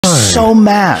so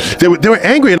mad. They were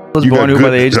angry. I was born who by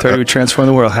the age of 30 would transform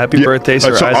the world. Happy birthday,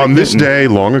 Sir So Isaac on this Newton. day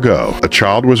long ago, a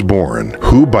child was born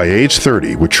who by age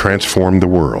 30 would transform the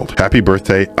world. Happy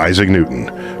birthday, Isaac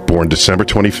Newton, born December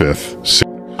 25th.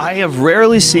 I have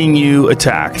rarely seen you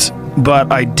attacked,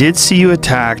 but I did see you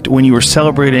attacked when you were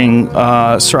celebrating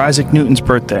Sir Isaac Newton's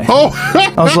birthday. Oh!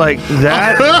 I was like,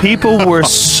 that people were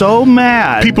so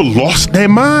mad. People lost their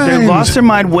minds. They lost their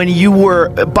mind when you were,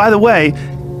 by the way,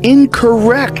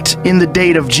 incorrect in the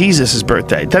date of Jesus'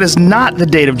 birthday. That is not the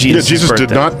date of Jesus' birthday.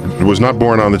 Jesus was not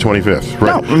born on the 25th.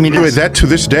 Right. No, I mean, anyway, that to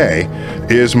this day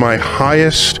is my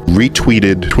highest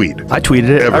retweeted tweet. I tweeted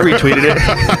it. Ever. I retweeted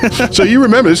it. So you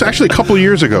remember, this is actually a couple of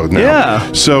years ago now.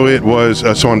 Yeah. So it was,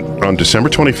 so on December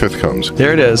 25th comes.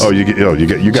 There it is. Oh, you got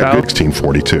good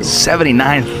 1642.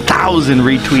 79,000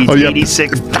 retweets, Oh, yeah.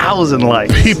 86,000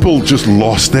 likes. People just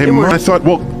lost their mind. I thought,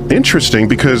 well, interesting,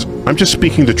 because I'm just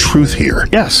speaking the truth here.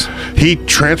 Yes. He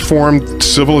transformed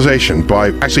civilization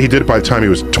actually he did it by the time he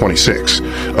was 26.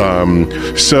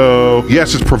 So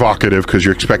yes, it's provocative because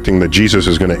you're expecting that Jesus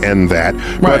is going to end that.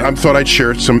 Right. But I thought I'd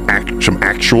share some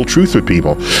actual truth with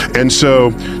people. And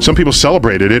so some people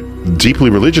celebrated it, deeply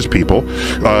religious people.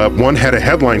 One had a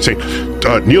headline saying,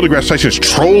 Neil deGrasse Tyson is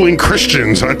trolling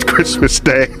Christians on Christmas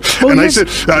Day. Well, and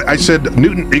yes. I said,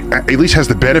 Newton at least has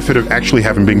the benefit of actually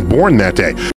having been born that day.